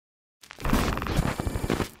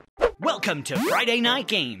Welcome to Friday Night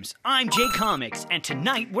Games. I'm JComX, and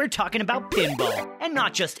tonight we're talking about pinball. And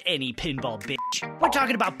not just any pinball, bitch. We're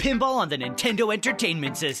talking about pinball on the Nintendo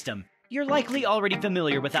Entertainment System. You're likely already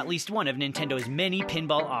familiar with at least one of Nintendo's many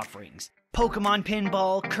pinball offerings. Pokemon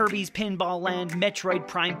Pinball, Kirby's Pinball Land, Metroid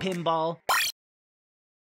Prime Pinball.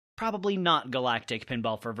 Probably not Galactic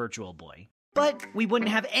Pinball for Virtual Boy. But we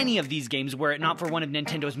wouldn't have any of these games were it not for one of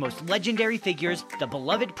Nintendo's most legendary figures, the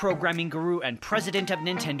beloved programming guru and president of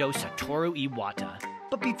Nintendo, Satoru Iwata.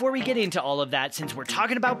 But before we get into all of that, since we're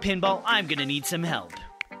talking about pinball, I'm gonna need some help.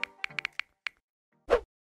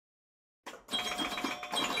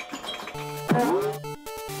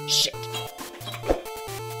 Shit.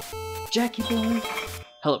 Jackie boy.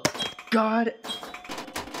 Hello. God.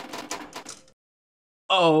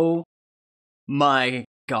 Oh my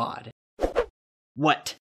God.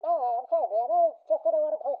 What?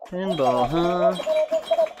 Pinball, huh?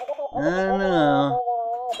 I don't know.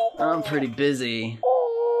 I'm pretty busy.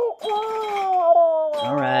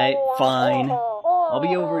 Alright, fine. I'll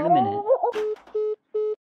be over in a minute.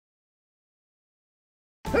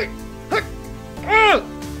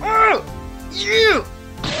 You!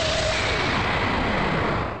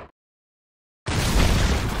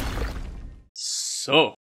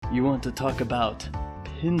 So, you want to talk about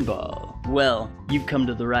pinball? Well, you've come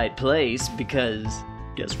to the right place because,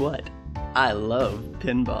 guess what? I love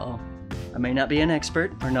pinball. I may not be an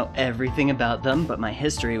expert or know everything about them, but my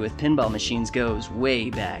history with pinball machines goes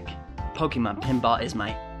way back. Pokemon Pinball is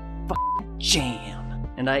my f***ing jam.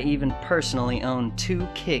 And I even personally own 2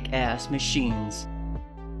 kick-ass machines.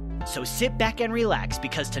 So sit back and relax,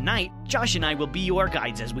 because tonight, Josh and I will be your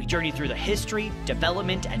guides as we journey through the history,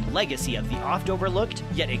 development, and legacy of the oft-overlooked,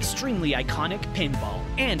 yet extremely iconic pinball,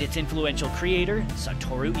 and its influential creator,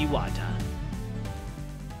 Satoru Iwata.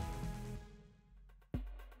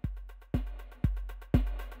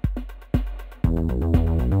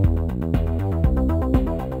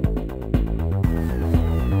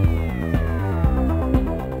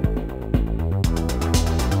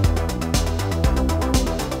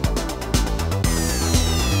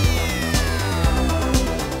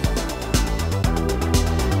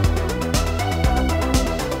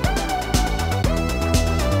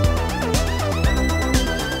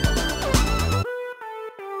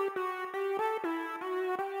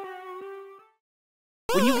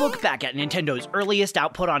 When you look back at Nintendo's earliest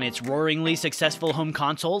output on its roaringly successful home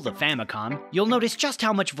console, the Famicom, you'll notice just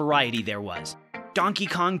how much variety there was. Donkey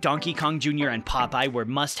Kong, Donkey Kong Jr., and Popeye were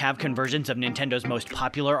must-have conversions of Nintendo's most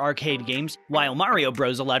popular arcade games, while Mario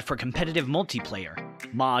Bros. Allowed for competitive multiplayer.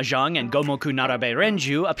 Mahjong and Gomoku Narabe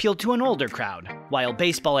Renju appealed to an older crowd, while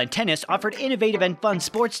baseball and tennis offered innovative and fun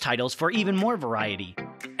sports titles for even more variety.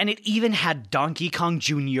 And it even had Donkey Kong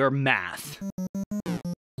Jr. math.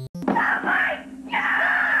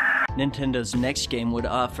 Nintendo's next game would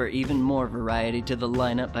offer even more variety to the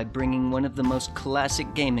lineup by bringing one of the most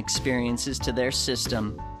classic game experiences to their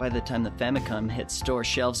system. By the time the Famicom hit store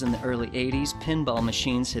shelves in the early 80s, pinball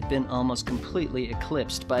machines had been almost completely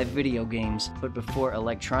eclipsed by video games. But before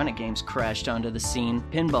electronic games crashed onto the scene,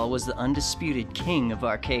 pinball was the undisputed king of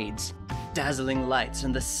arcades. Dazzling lights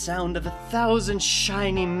and the sound of 1,000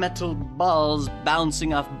 shiny metal balls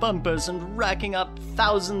bouncing off bumpers and racking up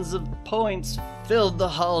thousands of points filled the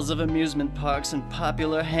halls of amusement parks and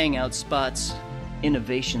popular hangout spots.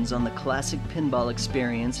 Innovations on the classic pinball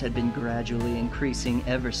experience had been gradually increasing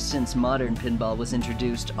ever since modern pinball was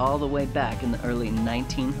introduced all the way back in the early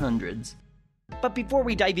 1900s. But before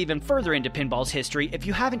we dive even further into pinball's history, if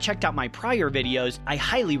you haven't checked out my prior videos, I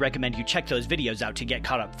highly recommend you check those videos out to get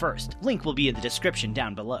caught up first. Link will be in the description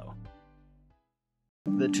down below.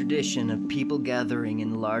 The tradition of people gathering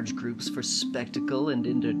in large groups for spectacle and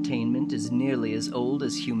entertainment is nearly as old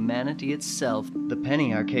as humanity itself. The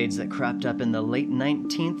penny arcades that cropped up in the late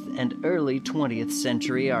 19th and early 20th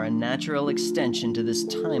century are a natural extension to this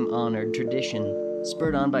time-honored tradition.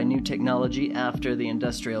 Spurred on by new technology after the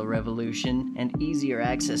Industrial Revolution and easier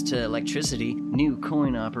access to electricity, new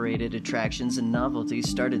coin-operated attractions and novelties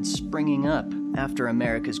started springing up. After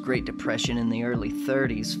America's Great Depression in the early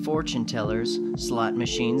 30s, fortune tellers, slot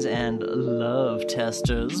machines, and love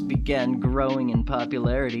testers began growing in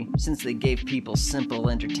popularity since they gave people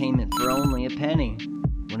simple entertainment for only a penny.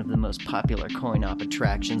 One of the most popular coin-op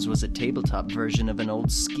attractions was a tabletop version of an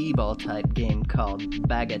old skee-ball type game called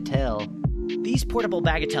Bagatelle. These portable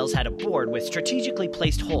bagatelles had a board with strategically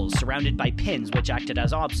placed holes surrounded by pins which acted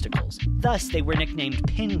as obstacles. Thus, they were nicknamed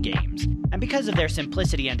pin games. And because of their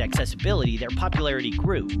simplicity and accessibility, their popularity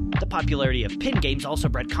grew. The popularity of pin games also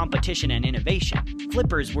bred competition and innovation.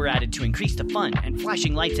 Flippers were added to increase the fun, and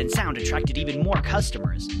flashing lights and sound attracted even more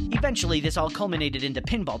customers. Eventually, this all culminated in the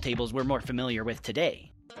pinball tables we're more familiar with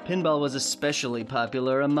today. Pinball was especially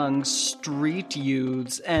popular among street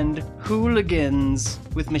youths and hooligans,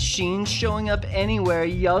 with machines showing up anywhere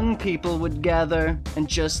young people would gather. And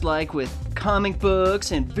just like with comic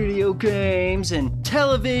books and video games and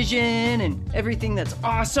television and everything that's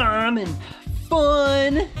awesome and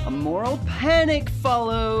fun, a moral panic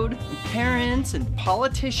followed, and parents and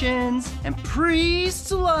politicians and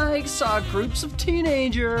priests alike saw groups of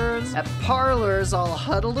teenagers at parlors all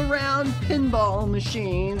huddled around pinball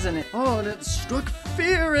machines, and it struck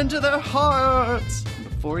fear into their hearts.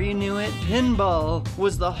 Before you knew it, pinball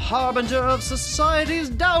was the harbinger of society's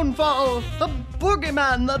downfall, a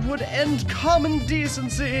boogeyman that would end common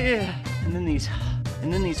decency. And then these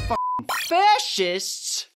fucking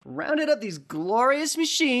fascists rounded up these glorious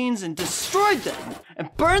machines and destroyed them, and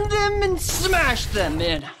burned them and smashed them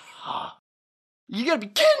in. You gotta be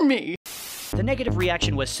kidding me! The negative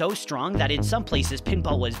reaction was so strong that in some places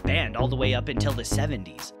pinball was banned all the way up until the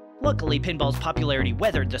 70s. Luckily, pinball's popularity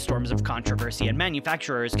weathered the storms of controversy, and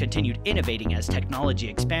manufacturers continued innovating as technology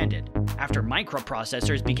expanded. After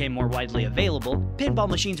microprocessors became more widely available, pinball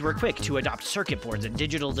machines were quick to adopt circuit boards and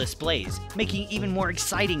digital displays, making even more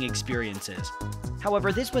exciting experiences.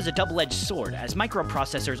 However, this was a double-edged sword, as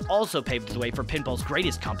microprocessors also paved the way for pinball's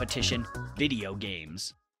greatest competition, video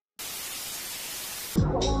games.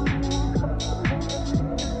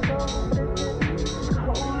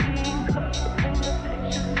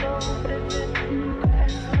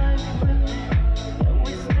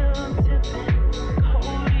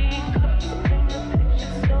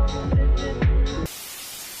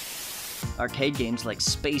 Arcade games like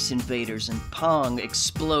Space Invaders and Pong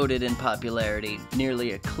exploded in popularity,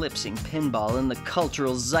 nearly eclipsing pinball in the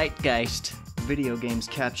cultural zeitgeist. Video games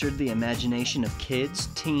captured the imagination of kids,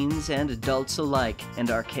 teens, and adults alike, and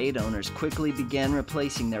arcade owners quickly began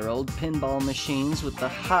replacing their old pinball machines with the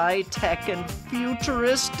high-tech and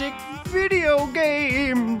futuristic video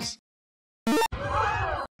games.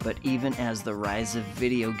 But even as the rise of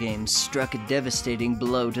video games struck a devastating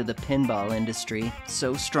blow to the pinball industry,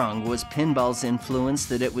 so strong was pinball's influence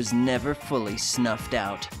that it was never fully snuffed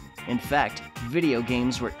out. In fact, video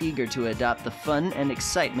games were eager to adopt the fun and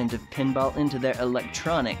excitement of pinball into their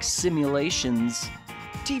electronic simulations.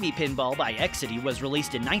 TV Pinball by Exidy was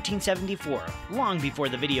released in 1974, long before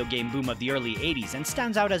the video game boom of the early 80s, and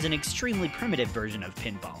stands out as an extremely primitive version of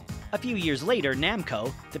pinball. A few years later,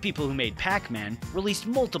 Namco, the people who made Pac-Man, released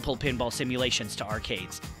multiple pinball simulations to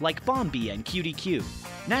arcades, like Bombi and QDQ.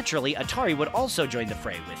 Naturally, Atari would also join the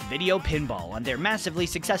fray with Video Pinball on their massively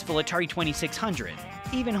successful Atari 2600.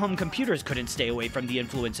 Even home computers couldn't stay away from the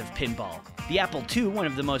influence of pinball. The Apple II, one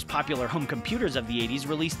of the most popular home computers of the 80s,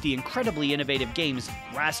 released the incredibly innovative games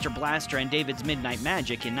Raster Blaster and David's Midnight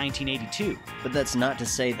Magic in 1982. But that's not to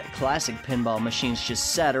say that classic pinball machines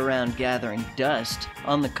just sat around gathering dust.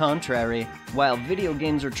 On the contrary, while video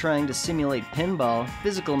games were trying to simulate pinball,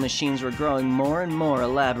 physical machines were growing more and more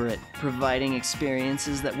elaborate, providing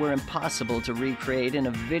experiences that were impossible to recreate in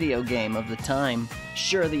a video game of the time.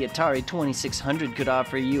 Sure, the Atari 2600 could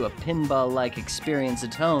offer you a pinball-like experience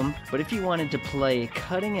at home, but if you wanted to play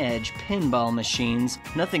cutting-edge pinball machines,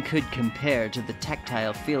 nothing could compare to the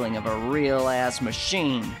tactile feeling of a real-ass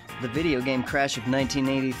machine. The video game crash of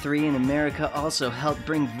 1983 in America also helped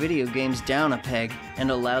bring video games down a peg, and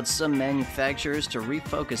allowed some manufacturers to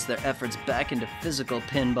refocus their efforts back into physical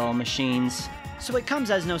pinball machines. So it comes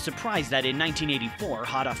as no surprise that in 1984,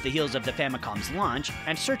 hot off the heels of the Famicom's launch,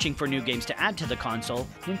 and searching for new games to add to the console,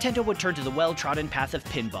 Nintendo would turn to the well-trodden path of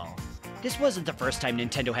pinball. This wasn't the first time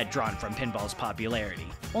Nintendo had drawn from pinball's popularity.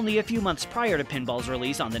 Only a few months prior to pinball's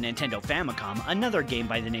release on the Nintendo Famicom, another game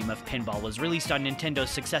by the name of Pinball was released on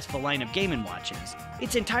Nintendo's successful line of Game & Watches.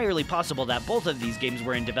 It's entirely possible that both of these games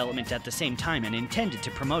were in development at the same time and intended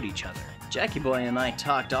to promote each other. Jackie Boy and I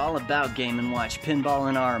talked all about Game & Watch Pinball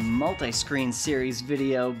in our multi-screen series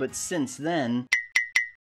video, but since then,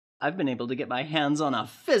 I've been able to get my hands on a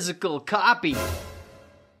physical copy.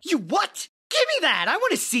 You what? Give me that! I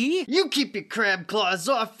want to see! You keep your crab claws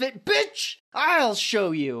off it, bitch! I'll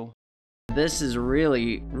show you! This is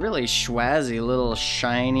really schwazzy little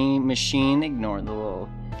shiny machine. Ignore the little...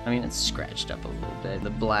 it's scratched up a little bit. The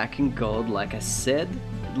black and gold, like I said,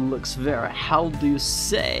 it looks very, how do you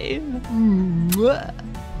say?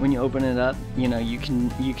 When you open it up, you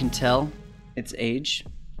can tell its age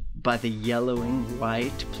by the yellowing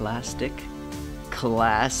white plastic.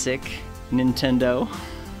 Classic Nintendo.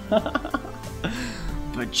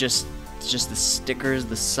 But just the stickers,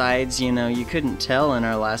 the sides, you know, you couldn't tell in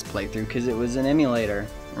our last playthrough because it was an emulator,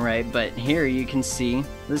 right? But here you can see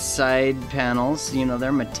the side panels, you know,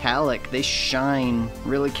 they're metallic, they shine,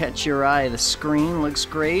 really catch your eye. The screen looks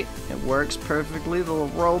great, it works perfectly, the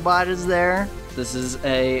little robot is there. This is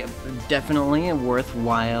definitely a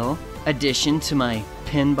worthwhile addition to my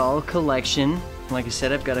pinball collection. Like I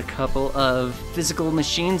said, I've got a couple of physical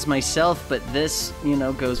machines myself, but this, you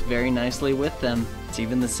know, goes very nicely with them. It's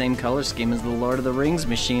even the same color scheme as the Lord of the Rings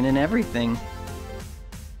machine and everything.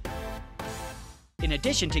 In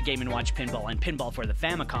addition to Game & Watch Pinball and Pinball for the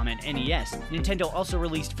Famicom and NES, Nintendo also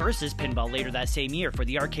released Versus Pinball later that same year for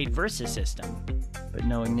the arcade Versus system. But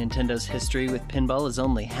knowing Nintendo's history with pinball is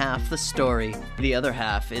only half the story. The other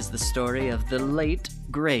half is the story of the late,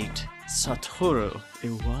 great Satoru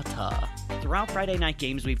Iwata. Throughout Friday Night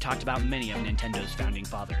Gamez, we've talked about many of Nintendo's founding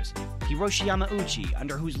fathers. Hiroshi Yamauchi,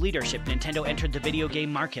 under whose leadership Nintendo entered the video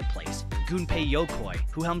game marketplace. Gunpei Yokoi,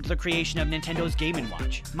 who helmed the creation of Nintendo's Game &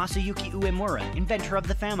 Watch. Masayuki Uemura, inventor of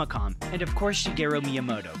the Famicom. And of course Shigeru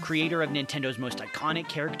Miyamoto, creator of Nintendo's most iconic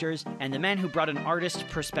characters, and the man who brought an artist's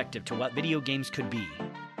perspective to what video games could be.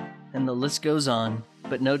 And the list goes on.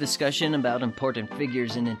 But no discussion about important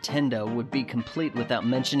figures in Nintendo would be complete without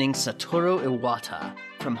mentioning Satoru Iwata.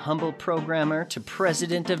 From humble programmer to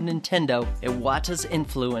president of Nintendo, Iwata's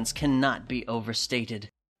influence cannot be overstated.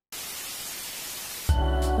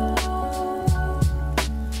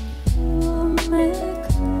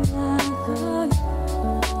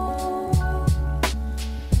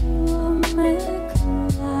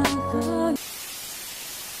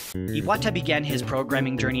 Iwata began his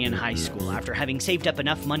programming journey in high school after having saved up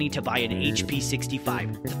enough money to buy an HP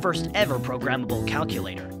 65, the first ever programmable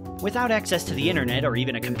calculator. Without access to the internet or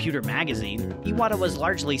even a computer magazine, Iwata was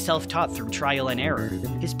largely self-taught through trial and error.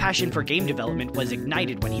 His passion for game development was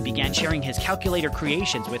ignited when he began sharing his calculator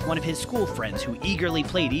creations with one of his school friends who eagerly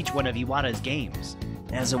played each one of Iwata's games.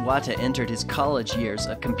 As Iwata entered his college years,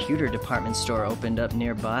 a computer department store opened up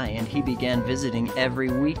nearby, and he began visiting every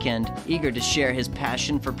weekend, eager to share his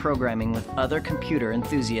passion for programming with other computer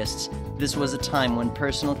enthusiasts. This was a time when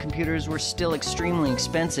personal computers were still extremely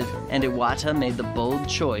expensive, and Iwata made the bold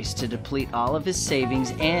choice to deplete all of his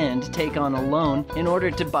savings and take on a loan in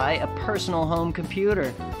order to buy a personal home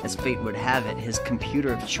computer. As fate would have it, his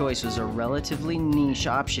computer of choice was a relatively niche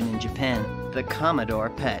option in Japan, the Commodore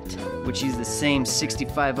PET, which used the same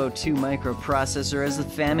 6502 microprocessor as the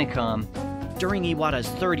Famicom. During Iwata's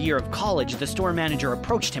third year of college, the store manager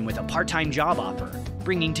approached him with a part-time job offer.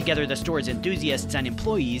 Bringing together the store's enthusiasts and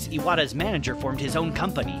employees, Iwata's manager formed his own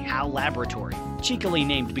company, HAL Laboratory, cheekily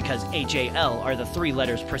named because HAL are the three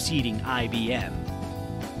letters preceding IBM.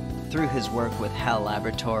 Through his work with HAL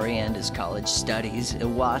Laboratory and his college studies,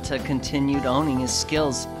 Iwata continued owning his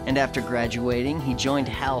skills, and after graduating, he joined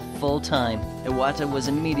HAL full-time. Iwata was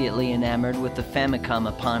immediately enamored with the Famicom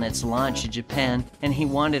upon its launch in Japan, and he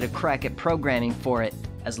wanted a crack at programming for it.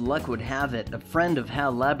 As luck would have it, a friend of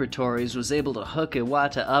HAL Laboratories was able to hook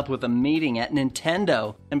Iwata up with a meeting at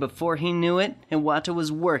Nintendo, and before he knew it, Iwata was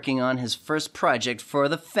working on his first project for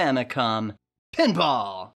the Famicom,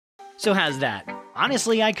 Pinball! So how's that?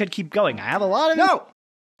 Honestly, I could keep going. I have a lot of...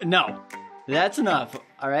 No! That's enough.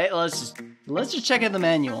 Alright, let's just check out the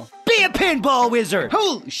manual. Be a pinball wizard!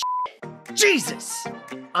 Holy shit! Jesus!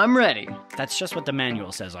 I'm ready. That's just what the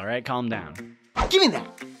manual says, alright? Calm down. Give me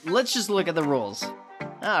that! Let's just look at the rules.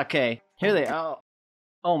 Okay, here they are.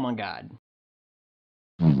 Oh my god.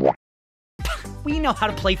 We know how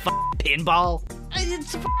to play pinball.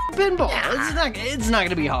 It's pinball. Yeah. It's not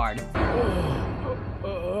gonna be hard.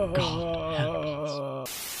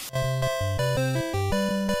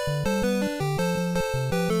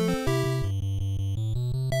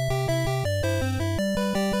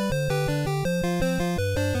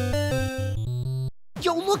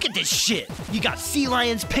 Yo, look at this shit! You got sea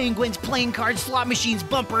lions, penguins, playing cards, slot machines,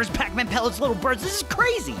 bumpers, Pac-Man pellets, little birds. This is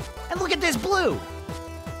crazy! And look at this blue!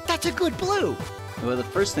 That's a good blue! Well, the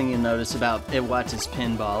first thing you'll notice about Iwata's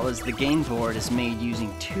pinball is the game board is made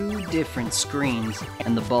using two different screens,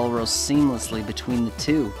 and the ball rolls seamlessly between the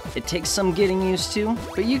two. It takes some getting used to,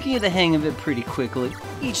 but you can get the hang of it pretty quickly.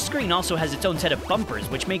 Each screen also has its own set of bumpers,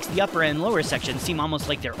 which makes the upper and lower sections seem almost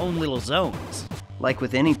like their own little zones. Like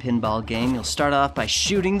with any pinball game, you'll start off by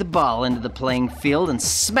shooting the ball into the playing field and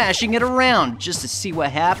smashing it around just to see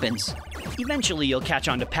what happens. Eventually, you'll catch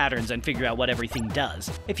on to patterns and figure out what everything does.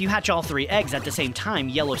 If you hatch all 3 eggs at the same time,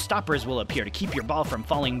 yellow stoppers will appear to keep your ball from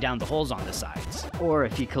falling down the holes on the sides. Or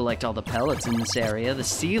if you collect all the pellets in this area, the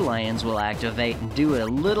sea lions will activate and do a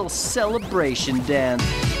little celebration dance.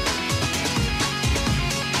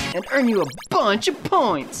 And earn you a bunch of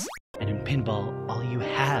points! And in pinball, all you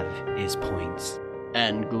have is points.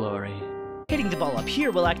 And glory. Hitting the ball up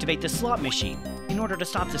here will activate the slot machine. In order to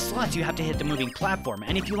stop the slots, you have to hit the moving platform,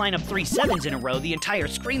 and if you line up 3 7s in a row, the entire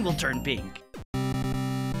screen will turn pink.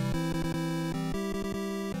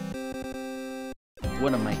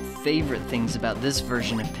 One of my favorite things about this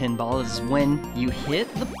version of pinball is when you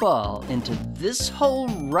hit the ball into this hole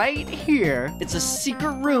right here. It's a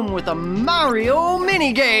secret room with a Mario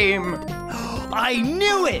minigame! I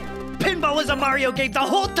knew it! Pinball is a Mario game the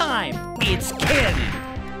whole time! It's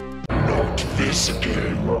canon! Not this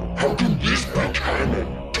again. How can this be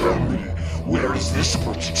canon? Tell me, where is this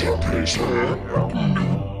supposed to take place, huh?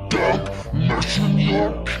 New dog mushing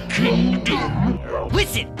your kingdom?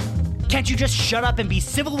 Listen! Can't you just shut up and be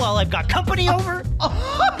civil while I've got company over?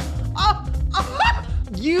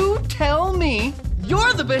 You tell me!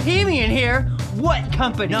 You're the Bohemian here! What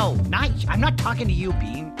company? No, I'm not talking to you,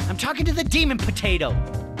 Beam. I'm talking to the demon potato.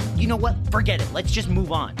 You know what? Forget it. Let's just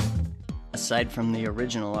move on. Aside from the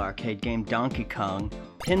original arcade game Donkey Kong,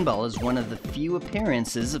 pinball is one of the few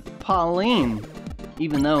appearances of Pauline.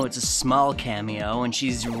 Even though it's a small cameo and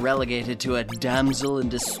she's relegated to a damsel in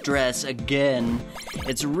distress again,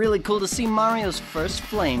 it's really cool to see Mario's first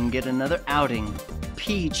flame get another outing.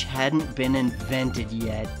 Peach hadn't been invented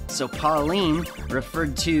yet, so Pauline,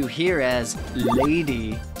 referred to here as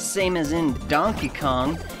Lady, same as in Donkey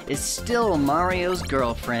Kong, is still Mario's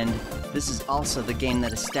girlfriend. This is also the game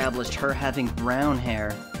that established her having brown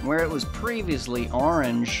hair, where it was previously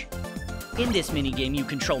orange. In this minigame, you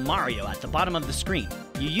control Mario at the bottom of the screen.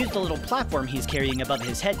 You use the little platform he's carrying above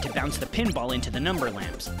his head to bounce the pinball into the number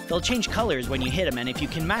lamps. They'll change colors when you hit them, and if you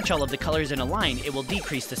can match all of the colors in a line, it will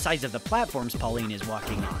decrease the size of the platforms Pauline is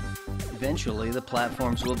walking on. Eventually, the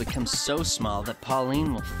platforms will become so small that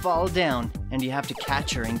Pauline will fall down, and you have to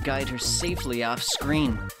catch her and guide her safely off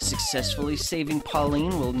screen. Successfully saving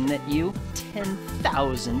Pauline will net you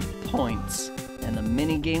 10,000 points, and the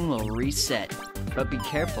minigame will reset. But be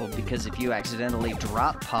careful, because if you accidentally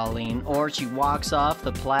drop Pauline or she walks off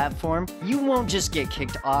the platform, you won't just get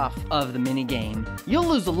kicked off of the minigame. You'll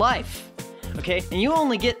lose a life, okay? And you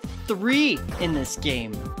only get 3 in this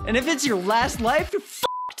game. And if it's your last life, you're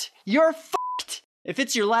fucked! You're fucked! If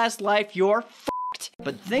it's your last life, you're fucked!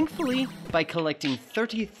 But thankfully, by collecting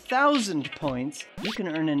 30,000 points, you can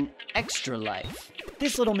earn an extra life.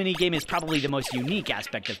 This little minigame is probably the most unique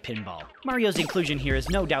aspect of pinball. Mario's inclusion here is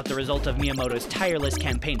no doubt the result of Miyamoto's tireless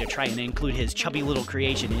campaign to try and include his chubby little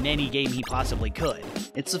creation in any game he possibly could.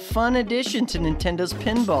 It's a fun addition to Nintendo's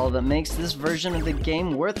pinball that makes this version of the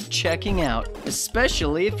game worth checking out,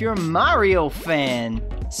 especially if you're a Mario fan.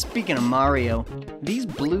 Speaking of Mario, these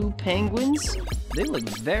blue penguins, they look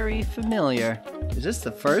very familiar. Is this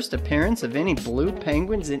the first appearance of any blue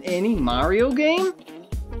penguins in any Mario game?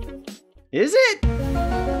 Is it?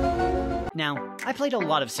 Now, I played a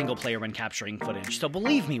lot of single player when capturing footage, so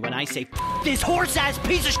believe me when I say this horse-ass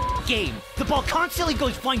piece of shit game! The ball constantly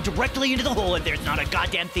goes flying directly into the hole and there's not a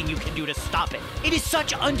goddamn thing you can do to stop it. It is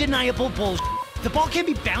such undeniable bullshit. The ball can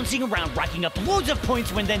be bouncing around, racking up loads of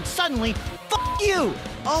points when then suddenly, you!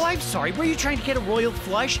 Oh, I'm sorry, were you trying to get a royal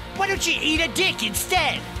flush? Why don't you eat a dick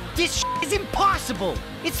instead? This shit is impossible!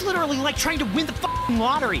 It's literally like trying to win the fucking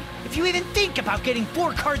lottery. If you even think about getting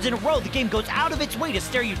 4 cards in a row, the game goes out of its way to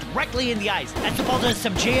stare you directly in the eyes as the ball does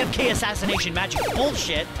some JFK assassination magic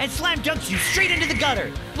bullshit and slam dunks you straight into the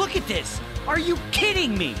gutter. Look at this. Are you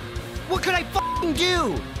kidding me? What could I fucking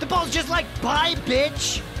do? The ball's just like, bye,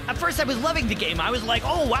 bitch. At first I was loving the game. I was like,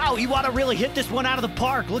 oh wow, Iwata really hit this one out of the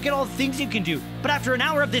park. Look at all the things you can do. But after an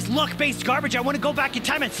hour of this luck-based garbage, I want to go back in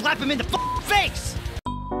time and slap him in the fucking face.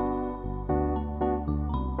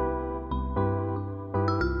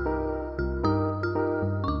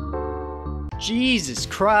 Jesus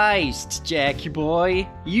Christ, Jackie boy.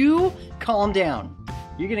 You calm down.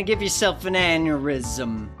 You're gonna give yourself an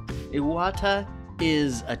aneurysm. Iwata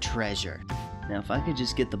is a treasure. Now if I could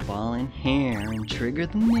just get the ball in here and trigger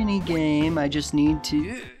the minigame, I just need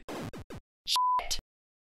to... Shit!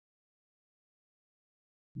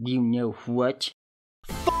 You know what?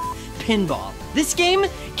 Pinball. This game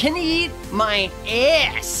can eat my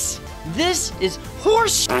ass. This is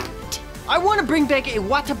horse shit. I want to bring back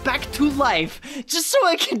Iwata back to life, just so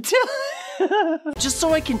I can tell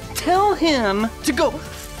him to go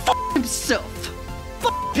f himself. F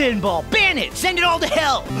pinball, ban it, send it all to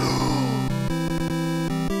hell.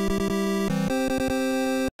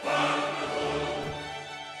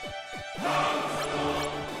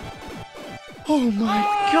 Oh my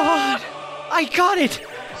god! I got it!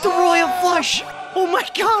 The Royal Flush! Oh my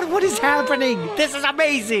god, what is happening? This is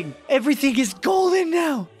amazing! Everything is golden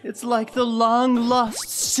now! It's like the long-lost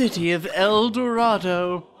city of El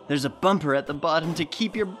Dorado. There's a bumper at the bottom to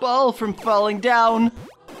keep your ball from falling down.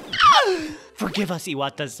 Forgive us,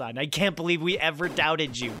 Iwata-san. I can't believe we ever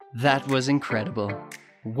doubted you. That was incredible.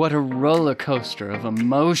 What a roller coaster of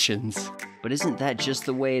emotions. But isn't that just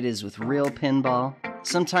the way it is with real pinball?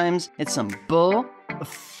 Sometimes it's some bull, a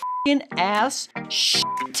f***ing ass,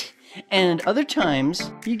 shit. And other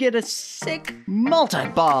times, you get a sick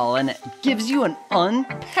multi-ball and it gives you an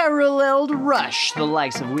unparalleled rush, the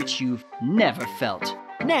likes of which you've never felt.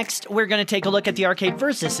 Next, we're going to take a look at the arcade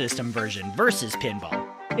Versus System version, Versus Pinball.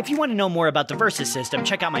 If you want to know more about the Versus System,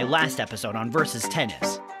 check out my last episode on Versus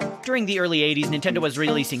Tennis. During the early 80s, Nintendo was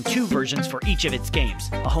releasing two versions for each of its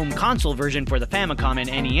games, a home console version for the Famicom and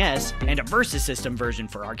NES, and a Versus System version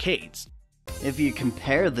for arcades. If you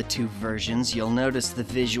compare the two versions, you'll notice the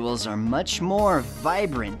visuals are much more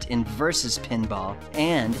vibrant in Versus Pinball,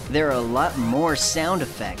 and there are a lot more sound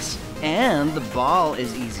effects, and the ball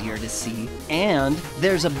is easier to see, and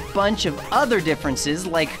there's a bunch of other differences,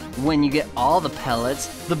 like when you get all the pellets,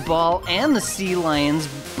 the ball and the sea lions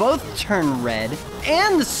both turn red,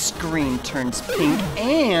 and the screen turns pink,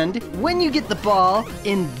 and when you get the ball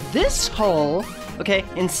in this hole, okay,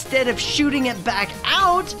 instead of shooting it back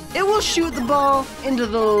out, it will shoot the ball into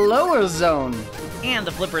the lower zone. And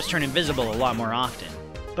the flippers turn invisible a lot more often.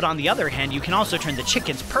 But on the other hand, you can also turn the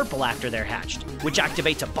chickens purple after they're hatched, which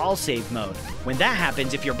activates a ball save mode. When that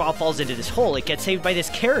happens, if your ball falls into this hole, it gets saved by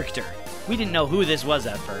this character. We didn't know who this was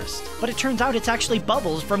at first, but it turns out it's actually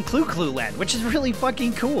Bubbles from Clu Clu Land, which is really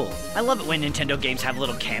fucking cool. I love it when Nintendo games have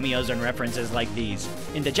little cameos and references like these.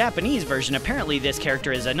 In the Japanese version, apparently this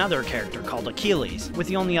character is another character called Achilles, with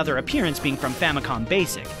the only other appearance being from Famicom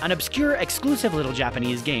Basic, an obscure, exclusive little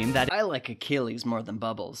Japanese game that I like Achilles more than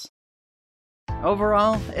Bubbles.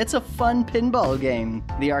 Overall, it's a fun pinball game.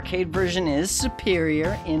 The arcade version is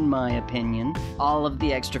superior, in my opinion. All of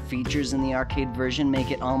the extra features in the arcade version make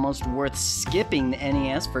it almost worth skipping the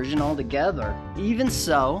NES version altogether. Even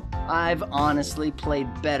so, I've honestly played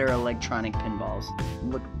better electronic pinballs.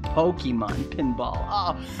 Look, Pokemon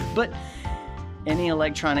pinball. But any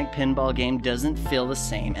electronic pinball game doesn't feel the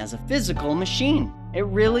same as a physical machine. It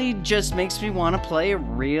really just makes me want to play a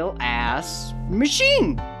real-ass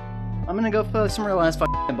machine. I'm gonna go play some real-ass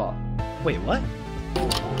fucking ball. Wait, what?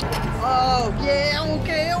 Oh, yeah,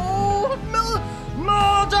 okay, oh,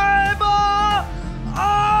 multi-ball!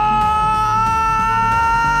 Ah!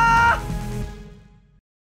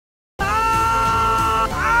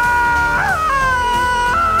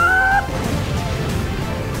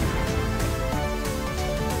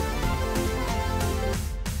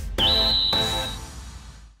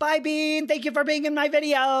 Bye, Bean! Thank you for being in my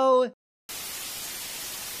video!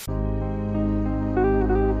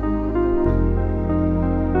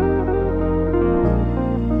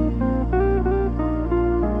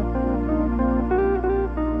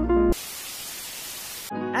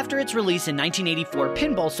 After its release in 1984,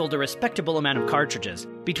 Pinball sold a respectable amount of cartridges.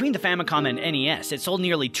 Between the Famicom and NES, it sold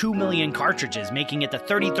nearly 2 million cartridges, making it the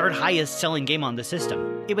 33rd highest selling game on the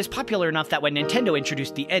system. It was popular enough that when Nintendo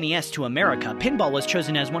introduced the NES to America, Pinball was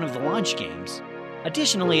chosen as one of the launch games.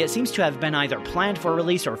 Additionally, it seems to have been either planned for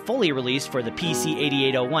release or fully released for the PC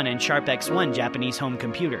 8801 and Sharp X1 Japanese home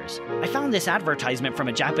computers. I found this advertisement from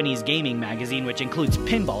a Japanese gaming magazine which includes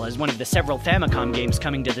Pinball as one of the several Famicom games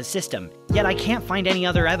coming to the system, yet I can't find any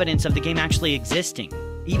other evidence of the game actually existing.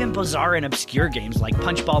 Even bizarre and obscure games like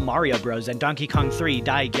Punchball Mario Bros. And Donkey Kong 3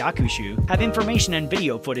 Dai Gyakushu have information and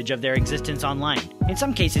video footage of their existence online. In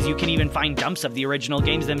some cases, you can even find dumps of the original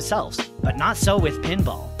games themselves, but not so with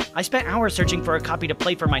Pinball. I spent hours searching for a copy to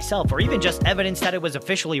play for myself, or even just evidence that it was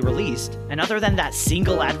officially released, and other than that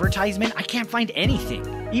single advertisement, I can't find anything.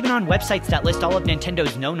 Even on websites that list all of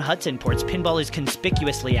Nintendo's known Hudson ports, Pinball is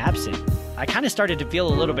conspicuously absent. I kinda started to feel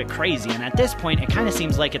a little bit crazy, and at this point, it kinda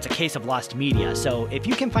seems like it's a case of lost media, so if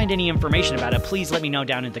you can find any information about it, please let me know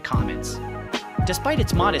down in the comments. Despite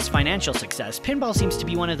its modest financial success, Pinball seems to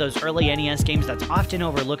be one of those early NES games that's often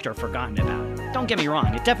overlooked or forgotten about. Don't get me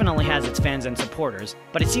wrong, it definitely has its fans and supporters,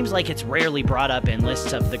 but it seems like it's rarely brought up in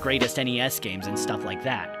lists of the greatest NES games and stuff like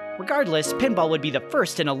that. Regardless, Pinball would be the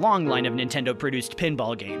first in a long line of Nintendo-produced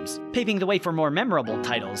pinball games, paving the way for more memorable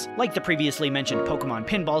titles, like the previously mentioned Pokemon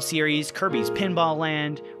Pinball series, Kirby's Pinball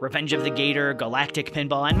Land, Revenge of the Gator, Galactic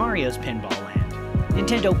Pinball, and Mario's Pinball Land.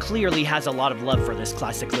 Nintendo clearly has a lot of love for this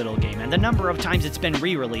classic little game, and the number of times it's been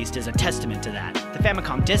re-released is a testament to that. The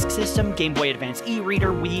Famicom Disk System, Game Boy Advance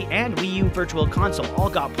e-reader, Wii, and Wii U Virtual Console all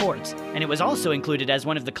got ports, and it was also included as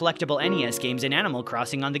one of the collectible NES games in Animal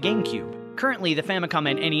Crossing on the GameCube. Currently, the Famicom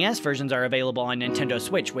and NES versions are available on Nintendo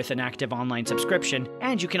Switch with an active online subscription,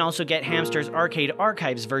 and you can also get Hamster's Arcade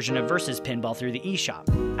Archives version of Versus Pinball through the eShop.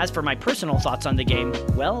 As for my personal thoughts on the game,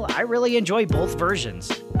 well, I really enjoy both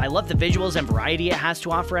versions. I love the visuals and variety it has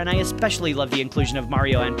to offer, and I especially love the inclusion of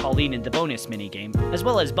Mario and Pauline in the bonus minigame, as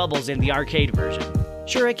well as Bubbles in the arcade version.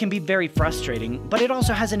 Sure, it can be very frustrating, but it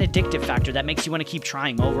also has an addictive factor that makes you want to keep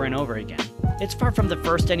trying over and over again. It's far from the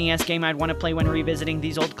first NES game I'd want to play when revisiting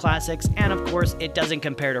these old classics, and of course, it doesn't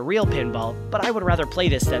compare to real pinball, but I would rather play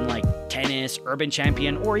this than like Tennis, Urban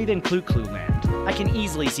Champion, or even Clue Clue Land. I can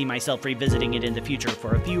easily see myself revisiting it in the future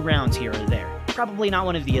for a few rounds here or there. Probably not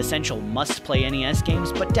one of the essential must-play NES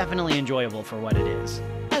games, but definitely enjoyable for what it is.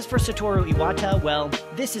 As for Satoru Iwata, well,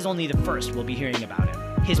 this is only the first we'll be hearing about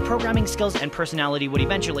him. His programming skills and personality would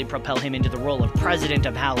eventually propel him into the role of president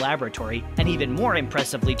of HAL Laboratory, and even more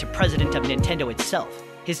impressively to president of Nintendo itself.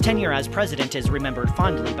 His tenure as president is remembered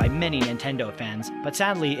fondly by many Nintendo fans, but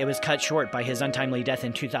sadly it was cut short by his untimely death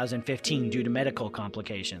in 2015 due to medical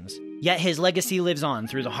complications. Yet his legacy lives on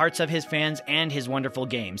through the hearts of his fans and his wonderful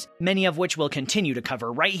games, many of which we'll continue to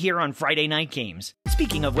cover right here on Friday Night Gamez.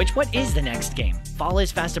 Speaking of which, what is the next game? Fall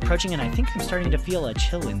is fast approaching and I think I'm starting to feel a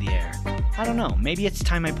chill in the air. I don't know, maybe it's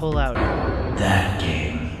time I pull out that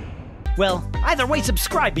game. Well, either way,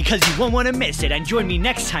 subscribe because you won't want to miss it, and join me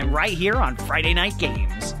next time right here on Friday Night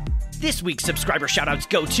Gamez. This week's subscriber shoutouts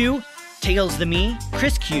go to Tails the Me,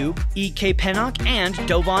 Chris Cube, EK Pennock, and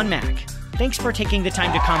Dovon Mac. Thanks for taking the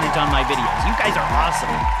time to comment on my videos. You guys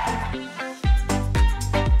are awesome.